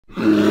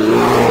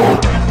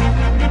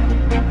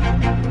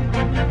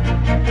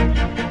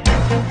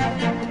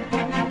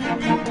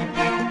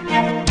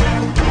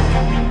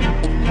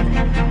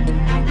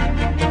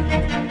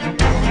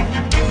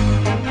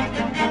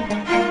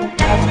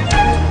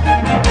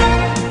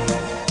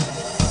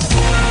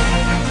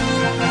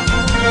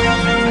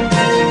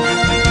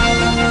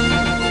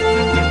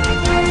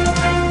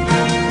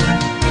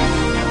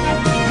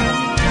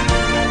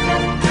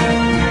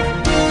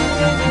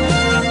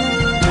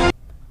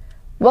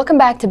Welcome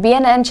back to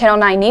BNN Channel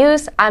 9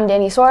 News. I'm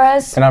Danny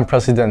Suarez. And I'm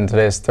President.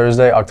 Today is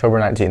Thursday, October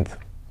 19th.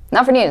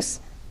 Now for news.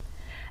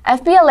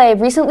 FBLA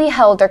recently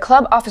held their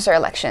club officer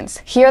elections.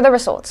 Here are the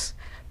results.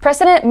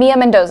 President Mia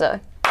Mendoza.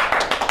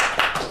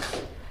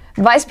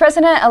 Vice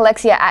President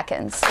Alexia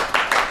Atkins.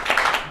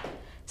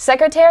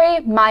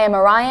 Secretary Maya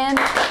Marian.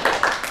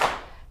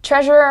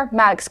 Treasurer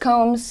Maddox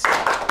Combs.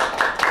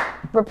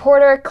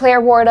 Reporter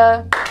Claire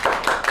Warda.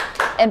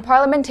 And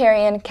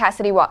Parliamentarian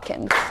Cassidy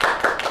Watkins.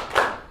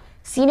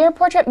 Senior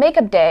Portrait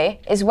Makeup Day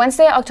is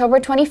Wednesday, October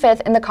 25th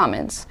in the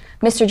Commons.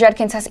 Mr.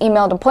 Judkins has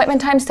emailed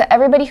appointment times to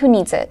everybody who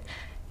needs it.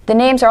 The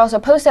names are also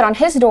posted on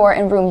his door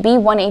in room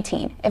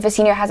B118. If a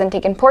senior hasn't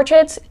taken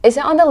portraits,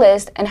 isn't on the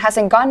list, and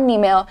hasn't gotten an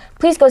email,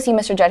 please go see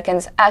Mr.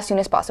 Judkins as soon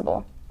as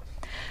possible.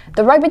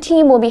 The rugby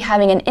team will be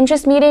having an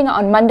interest meeting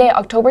on Monday,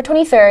 October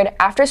 23rd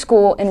after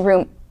school in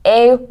room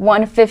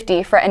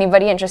A150 for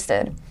anybody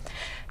interested.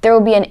 There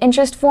will be an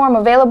interest form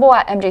available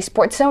at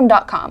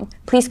mjsportszone.com.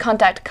 Please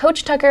contact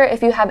Coach Tucker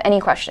if you have any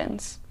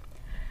questions.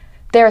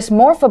 There's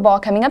more football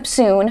coming up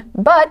soon,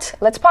 but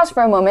let's pause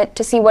for a moment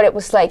to see what it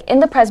was like in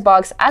the press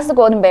box as the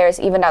Golden Bears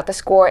evened out the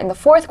score in the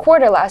fourth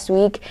quarter last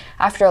week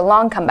after a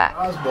long comeback.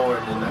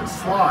 Osborne in that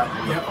slot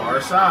on the far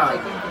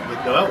side.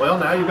 Well,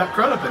 now you've got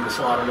Crudup in the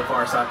slot on the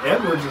far side.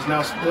 Edwards is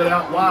now split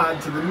out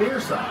wide to the near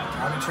side.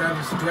 Tommy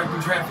Travis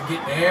directing traffic,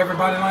 getting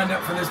everybody lined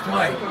up for this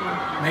play,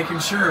 making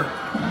sure.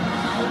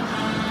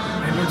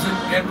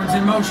 Edwards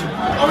in motion.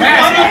 Oh,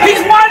 yeah.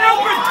 He's wide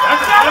open!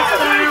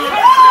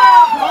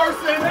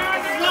 Carson, let's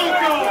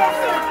go!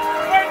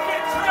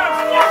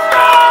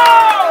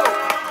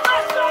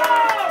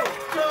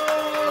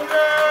 Golden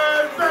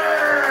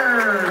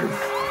Bears!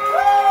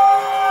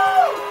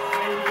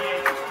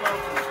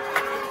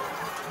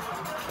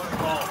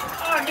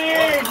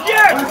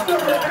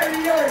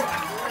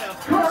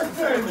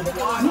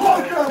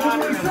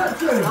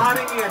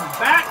 Sliding in,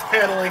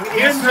 backpedaling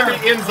into the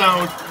end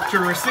zone to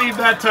receive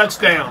that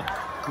touchdown.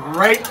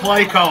 Great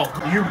play call.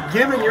 You've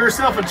given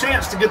yourself a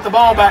chance to get the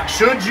ball back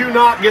should you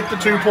not get the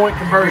two-point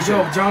conversion.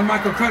 John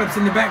Michael Crudup's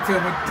in the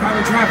backfield with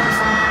Tyler Travis.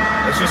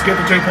 Let's just get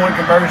the two-point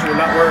conversion and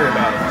not worry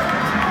about it.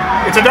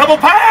 It's a double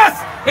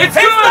pass! It's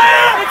good!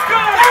 It's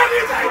good! And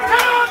it's a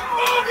tie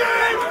ball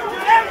game!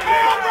 And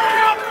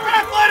Alabama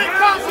Athletic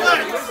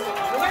Complex!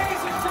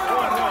 Ladies and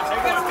gentlemen,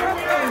 it's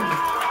Cleveland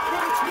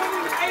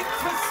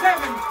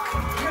 28-7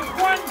 with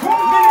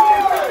 1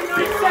 minute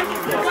and 39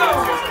 seconds to go.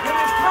 And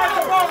it's tied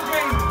the ball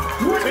game.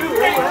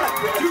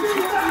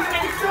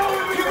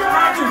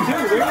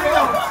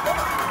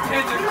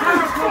 And the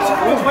crowd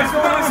what's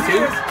going on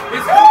here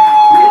is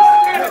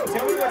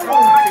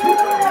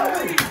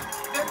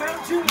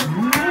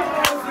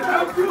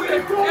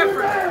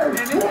effort, and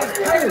it has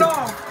paid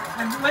off.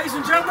 And ladies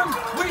and gentlemen,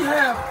 we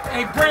have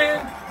a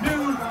brand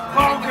new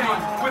ball game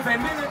with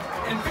 1 minute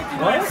and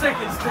 59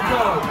 seconds to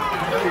go.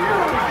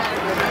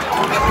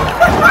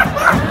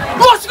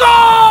 Let's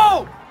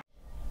go!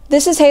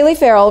 This is Haley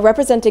Farrell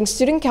representing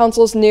Student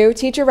Council's new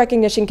Teacher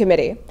Recognition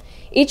Committee.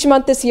 Each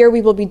month this year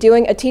we will be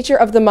doing a Teacher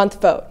of the Month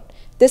vote.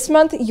 This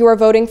month you are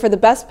voting for the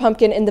best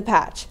pumpkin in the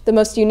patch, the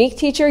most unique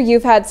teacher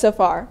you've had so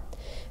far.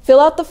 Fill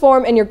out the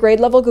form in your grade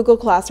level Google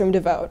Classroom to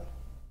vote.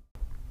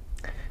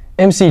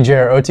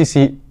 MCJR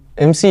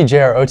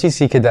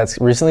OTC cadets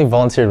recently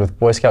volunteered with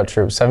Boy Scout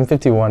Troop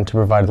 751 to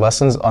provide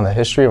lessons on the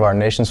history of our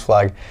nation's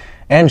flag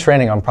and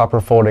training on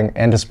proper folding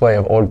and display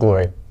of Old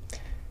Glory.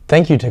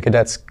 Thank you to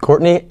Cadets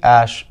Courtney,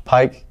 Ash,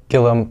 Pike,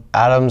 Gillum,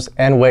 Adams,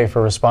 and Way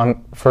for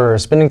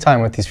spending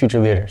time with these future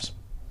leaders.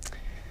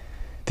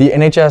 The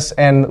NHS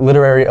and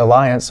Literary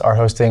Alliance are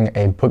hosting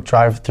a book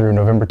drive through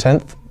November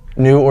 10th.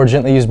 New or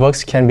gently used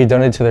books can be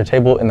donated to their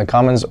table in the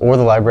Commons or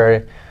the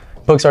library.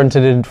 Books are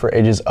intended for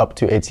ages up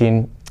to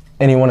 18.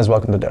 Anyone is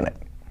welcome to donate.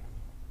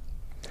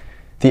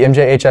 The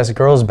MJHS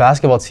girls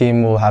basketball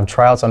team will have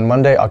tryouts on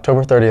Monday,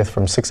 October 30th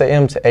from 6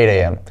 a.m. to 8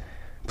 a.m.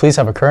 Please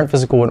have a current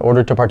physical in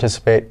order to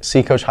participate.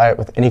 See Coach Hyatt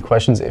with any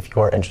questions if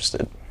you are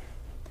interested.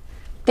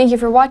 Thank you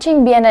for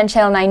watching BNN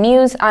Channel 9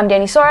 News. I'm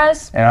Danny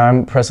Suarez. And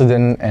I'm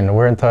President, and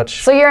we're in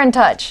touch. So you're in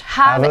touch.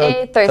 Have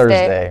a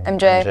Thursday,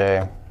 MJ.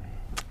 MJ.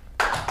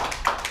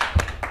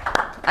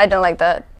 I don't like that.